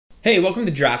Hey, welcome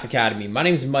to Draft Academy. My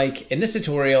name is Mike. In this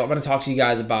tutorial, I'm going to talk to you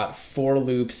guys about for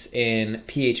loops in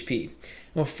PHP.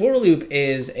 Now, for loop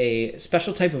is a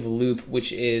special type of loop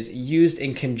which is used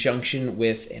in conjunction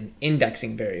with an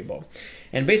indexing variable.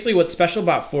 And basically what's special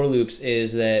about for loops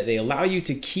is that they allow you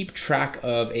to keep track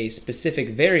of a specific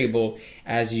variable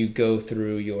as you go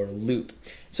through your loop.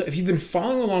 So if you've been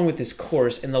following along with this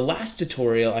course, in the last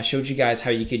tutorial, I showed you guys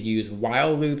how you could use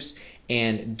while loops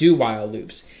and do while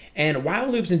loops. And while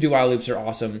loops and do while loops are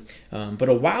awesome, but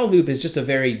a while loop is just a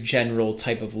very general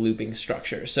type of looping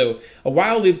structure. So a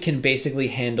while loop can basically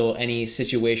handle any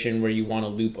situation where you want to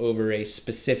loop over a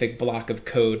specific block of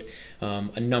code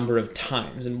a number of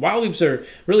times. And while loops are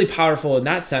really powerful in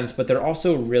that sense, but they're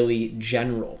also really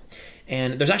general.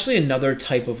 And there's actually another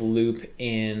type of loop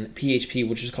in PHP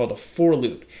which is called a for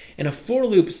loop. And a for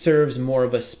loop serves more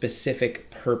of a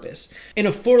specific purpose. In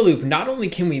a for loop, not only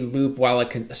can we loop while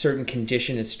a certain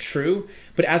condition is true,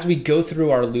 but as we go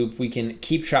through our loop, we can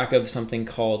keep track of something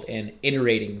called an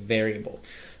iterating variable.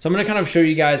 So I'm going to kind of show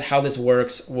you guys how this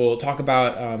works. We'll talk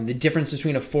about the difference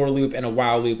between a for loop and a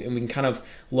while loop, and we can kind of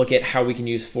look at how we can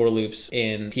use for loops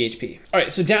in PHP. All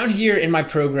right, so down here in my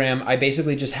program, I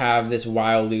basically just have this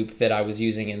while loop that I was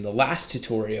using in the last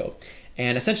tutorial.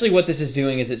 And essentially what this is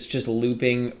doing is it's just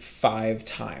looping 5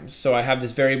 times. So I have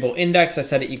this variable index, I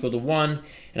set it equal to 1,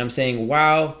 and I'm saying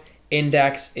while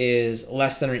index is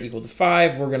less than or equal to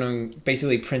 5, we're going to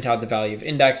basically print out the value of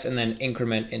index and then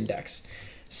increment index.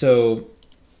 So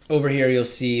over here, you'll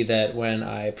see that when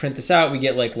I print this out, we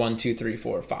get like 1, 2, 3,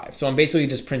 4, 5. So I'm basically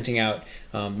just printing out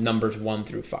numbers 1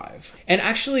 through 5. And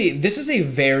actually, this is a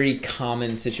very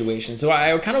common situation. So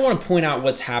I kind of want to point out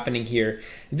what's happening here.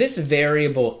 This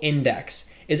variable index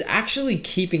is actually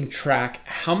keeping track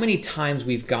how many times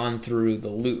we've gone through the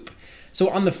loop. So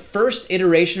on the first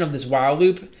iteration of this while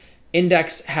loop,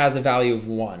 index has a value of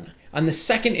 1. On the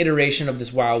second iteration of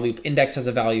this while loop, index has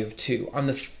a value of 2. On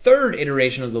the third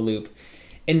iteration of the loop,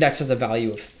 index has a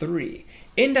value of 3.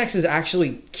 Index is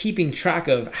actually keeping track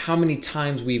of how many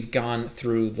times we've gone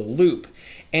through the loop.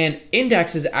 And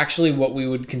index is actually what we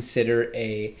would consider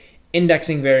a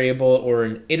indexing variable or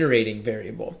an iterating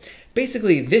variable.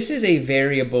 Basically, this is a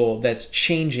variable that's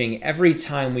changing every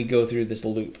time we go through this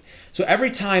loop. So every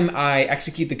time I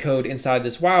execute the code inside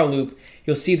this while loop,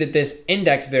 you'll see that this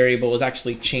index variable is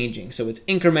actually changing. So it's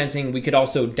incrementing. We could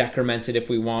also decrement it if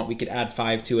we want. We could add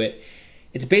 5 to it.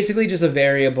 It's basically just a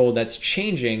variable that's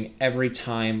changing every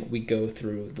time we go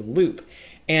through the loop.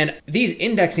 And these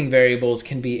indexing variables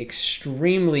can be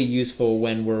extremely useful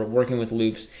when we're working with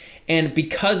loops. And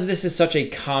because this is such a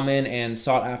common and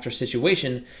sought after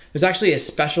situation, there's actually a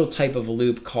special type of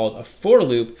loop called a for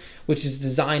loop, which is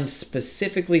designed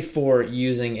specifically for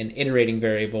using an iterating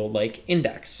variable like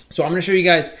index. So I'm going to show you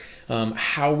guys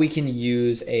how we can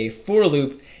use a for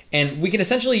loop. And we can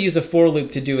essentially use a for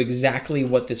loop to do exactly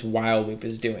what this while loop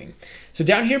is doing. So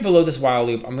down here below this while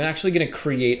loop, I'm actually going to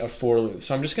create a for loop.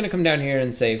 So I'm just going to come down here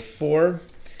and say for,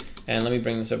 and let me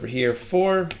bring this over here,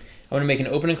 for. I'm going to make an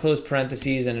open and closed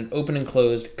parentheses and an open and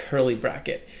closed curly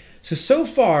bracket. So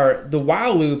far, the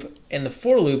while loop and the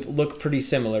for loop look pretty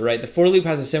similar, right? The for loop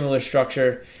has a similar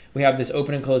structure. We have this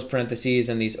open and closed parentheses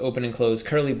and these open and closed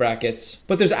curly brackets,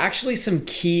 but there's actually some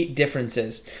key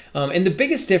differences. And the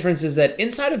biggest difference is that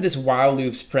inside of this while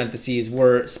loops parentheses,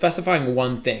 we're specifying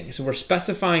one thing. So we're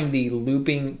specifying the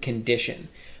looping condition.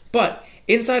 But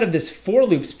inside of this for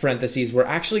loops parentheses, we're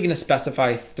actually going to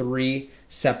specify 3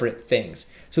 separate things.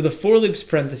 So the for loops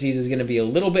parentheses is going to be a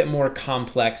little bit more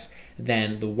complex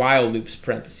than the while loops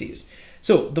parentheses.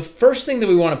 So the first thing that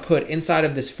we want to put inside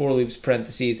of this for loops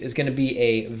parentheses is going to be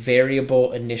a variable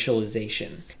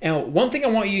initialization. Now, one thing I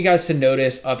want you guys to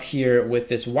notice up here with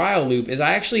this while loop is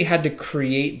I actually had to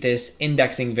create this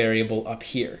indexing variable up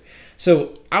here.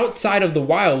 So outside of the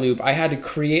while loop, I had to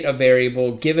create a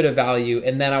variable, give it a value,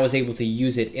 and then I was able to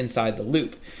use it inside the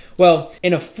loop. Well,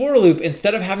 in a for loop,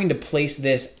 instead of having to place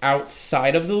this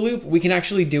outside of the loop, we can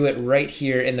actually do it right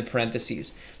here in the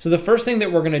parentheses. So the first thing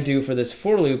that we're going to do for this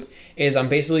for loop is I'm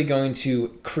basically going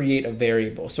to create a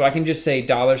variable. So I can just say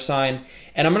 $,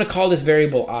 and I'm going to call this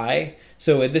variable I.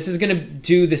 So this is going to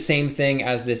do the same thing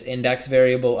as this index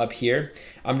variable up here.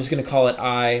 I'm just going to call it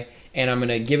I, and I'm going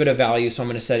to give it a value, so I'm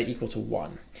going to set it equal to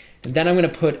 1. And then I'm going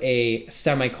to put a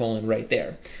semicolon right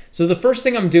there. So the first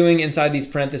thing I'm doing inside these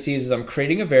parentheses is I'm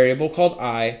creating a variable called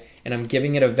I, and I'm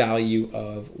giving it a value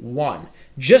of 1,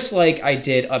 just like I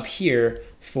did up here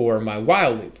for my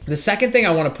while loop. The second thing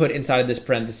I want to put inside of this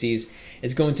parentheses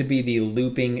is going to be the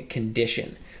looping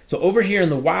condition. So over here in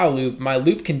the while loop, my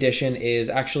loop condition is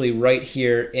actually right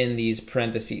here in these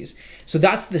parentheses. So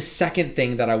that's the second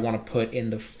thing that I want to put in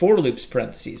the for loops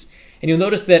parentheses. And you'll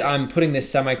notice that I'm putting this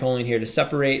semicolon here to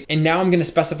separate. And now I'm going to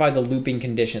specify the looping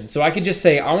condition. So I could just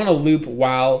say I want to loop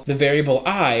while the variable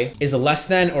I is less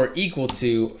than or equal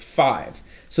to 5.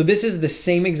 So this is the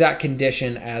same exact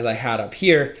condition as I had up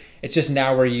here. It's just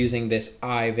now we're using this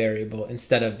I variable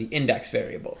instead of the index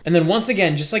variable. And then once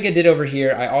again, just like I did over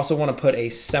here, I also want to put a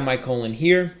semicolon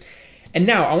here. And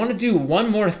now I want to do one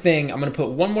more thing. I'm going to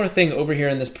put one more thing over here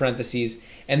in this parentheses.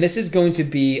 And this is going to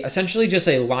be essentially just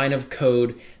a line of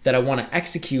code that I want to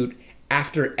execute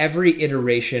after every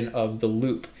iteration of the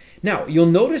loop. Now, you'll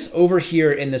notice over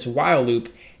here in this while loop,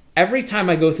 every time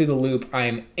I go through the loop,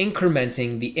 I'm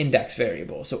incrementing the index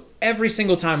variable. So every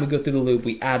single time we go through the loop,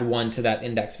 we add 1 to that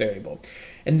index variable.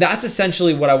 And that's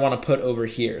essentially what I want to put over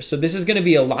here. So this is going to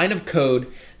be a line of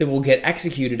code that will get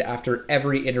executed after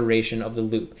every iteration of the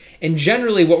loop. And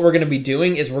generally what we're going to be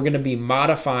doing is we're going to be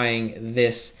modifying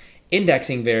this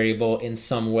indexing variable in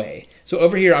some way. So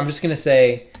over here, I'm just going to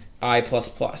say I++.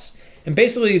 And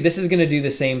basically this is going to do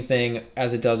the same thing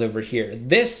as it does over here.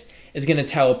 This is going to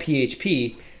tell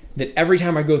PHP that every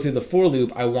time I go through the for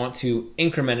loop, I want to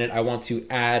increment it, I want to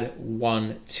add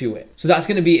 1 to it. So that's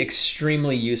gonna be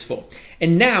extremely useful.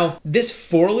 And now this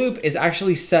for loop is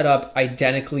actually set up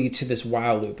identically to this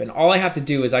while loop. And all I have to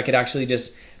do is I could actually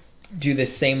just do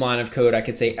this same line of code. I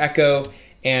could say echo,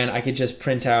 and I could just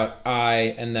print out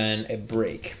I and then a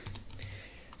break.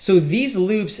 So these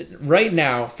loops right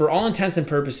now, for all intents and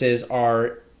purposes,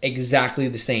 are exactly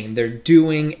the same. They're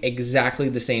doing exactly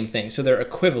the same thing. So they're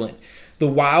equivalent. The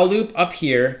while loop up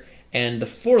here and the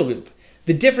for loop.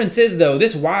 The difference is though,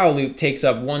 this while loop takes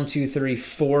up 1, 2, 3,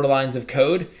 4 lines of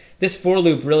code. This for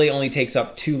loop really only takes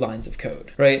up 2 lines of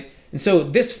code, right? And so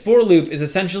this for loop is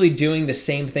essentially doing the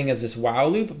same thing as this while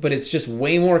loop, but it's just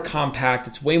way more compact,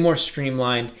 it's way more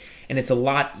streamlined, and it's a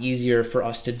lot easier for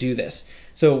us to do this.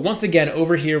 So once again,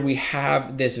 over here we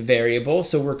have this variable.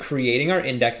 So we're creating our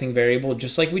indexing variable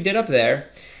just like we did up there.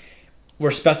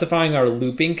 We're specifying our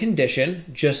looping condition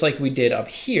just like we did up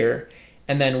here.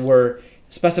 And then we're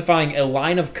specifying a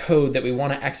line of code that we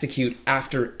want to execute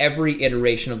after every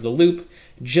iteration of the loop,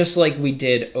 just like we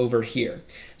did over here.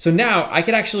 So now I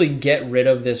could actually get rid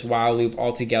of this while loop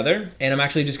altogether. And I'm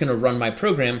actually just going to run my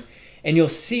program. And you'll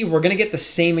see we're going to get the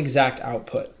same exact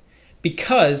output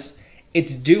because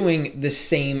it's doing the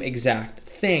same exact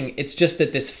thing. It's just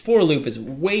that this for loop is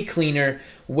way cleaner,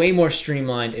 way more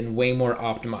streamlined, and way more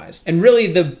optimized. And really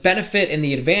the benefit and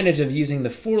the advantage of using the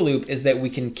for loop is that we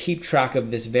can keep track of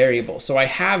this variable. So I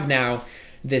have now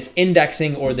this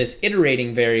indexing or this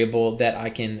iterating variable that I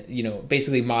can,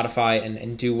 basically modify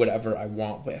and do whatever I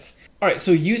want with. All right,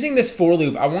 so using this for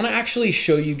loop, I want to actually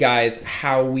show you guys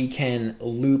how we can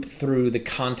loop through the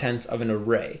contents of an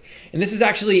array. And this is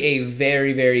actually a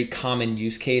very, very common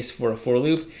use case for a for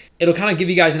loop. It'll kind of give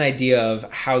you guys an idea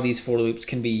of how these for loops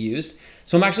can be used.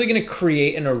 So I'm actually going to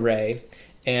create an array,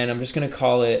 and I'm just going to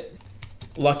call it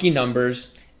lucky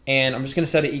numbers, and I'm just going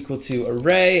to set it equal to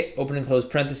array, open and close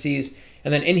parentheses,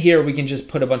 and then in here we can just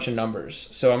put a bunch of numbers.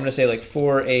 So I'm going to say like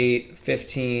 4, 8,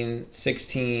 15,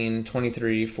 16,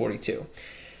 23, 42.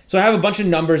 So I have a bunch of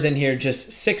numbers in here,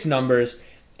 just 6 numbers,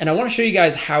 and I want to show you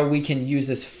guys how we can use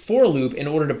this for loop in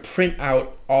order to print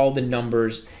out all the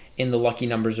numbers in the lucky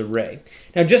numbers array.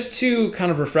 Now just to kind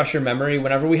of refresh your memory,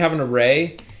 whenever we have an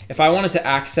array, if I wanted to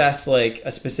access like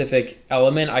a specific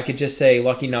element, I could just say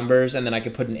lucky numbers and then I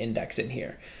could put an index in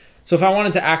here. So if I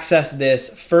wanted to access this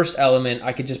first element,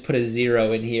 I could just put a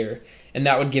 0 in here and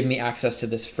that would give me access to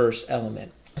this first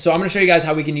element. So I'm going to show you guys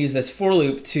how we can use this for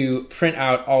loop to print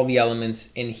out all the elements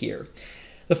in here.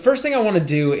 The first thing I want to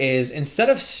do is instead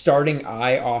of starting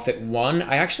I off at 1,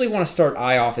 I actually want to start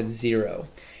I off at 0.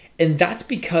 And that's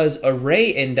because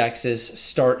array indexes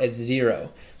start at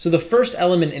 0. So the first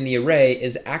element in the array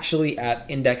is actually at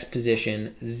index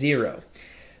position 0.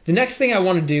 The next thing I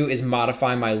want to do is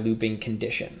modify my looping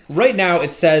condition. Right now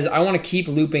it says I want to keep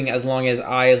looping as long as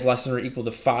I is less than or equal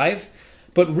to 5.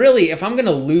 But really, if I'm going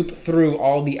to loop through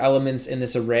all the elements in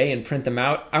this array and print them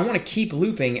out, I want to keep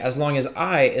looping as long as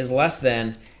I is less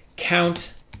than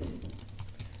count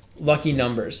lucky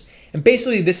numbers. And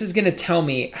basically this is going to tell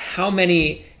me how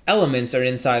many elements are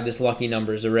inside this lucky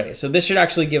numbers array. So this should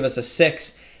actually give us a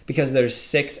 6 because there's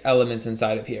 6 elements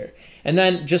inside of here. And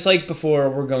then just like before,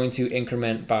 we're going to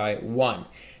increment by 1.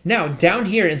 Now down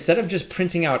here, instead of just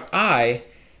printing out I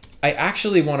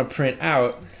actually want to print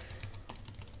out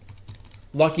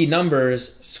lucky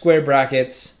numbers, square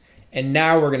brackets, and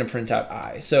now we're going to print out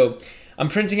I. So I'm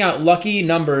printing out lucky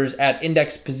numbers at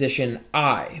index position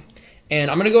I. And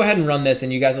I'm going to go ahead and run this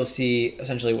and you guys will see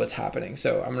essentially what's happening.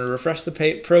 So I'm going to refresh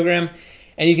the program.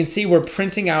 And you can see we're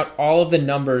printing out all of the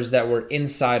numbers that were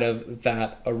inside of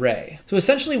that array. So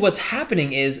essentially what's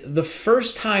happening is the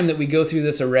first time that we go through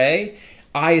this array,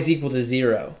 I is equal to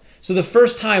 0. So the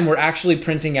first time we're actually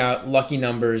printing out lucky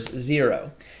numbers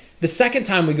 0. The second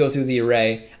time we go through the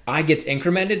array, I gets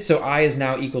incremented, so I is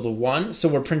now equal to 1, so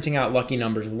we're printing out lucky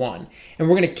numbers 1. And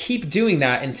we're gonna keep doing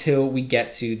that until we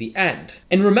get to the end.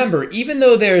 And remember, even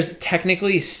though there's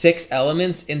technically 6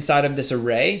 elements inside of this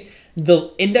array,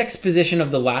 the index position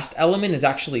of the last element is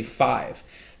actually 5.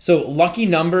 So lucky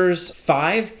numbers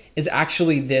 5 is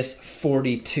actually this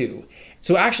 42.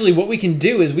 So actually what we can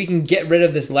do is we can get rid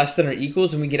of this less than or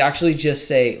equals, and we could actually just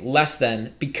say less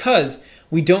than, because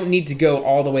we don't need to go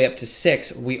all the way up to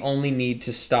 6. We only need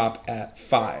to stop at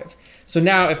 5. So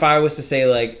now if I was to say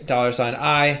like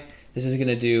 $I, this is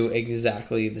gonna do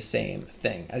exactly the same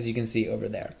thing, as you can see over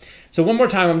there. So one more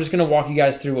time, I'm just gonna walk you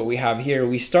guys through what we have here.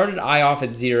 We started I off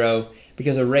at 0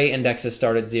 because array indexes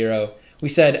start at 0. We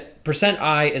said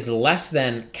 %I is less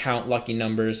than count lucky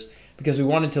numbers because we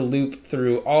wanted to loop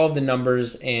through all of the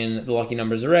numbers in the lucky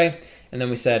numbers array. And then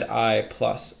we said I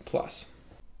plus plus.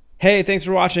 Hey, thanks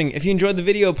for watching. If you enjoyed the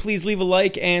video, please leave a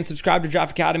like and subscribe to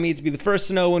Draft Academy to be the first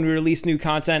to know when we release new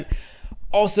content.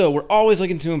 Also, we're always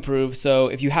looking to improve, so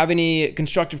if you have any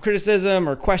constructive criticism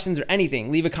or questions or anything,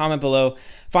 leave a comment below.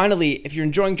 Finally, if you're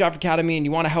enjoying Draft Academy and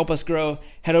you want to help us grow,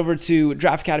 head over to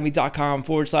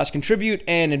draftacademy.com/contribute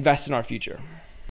and invest in our future.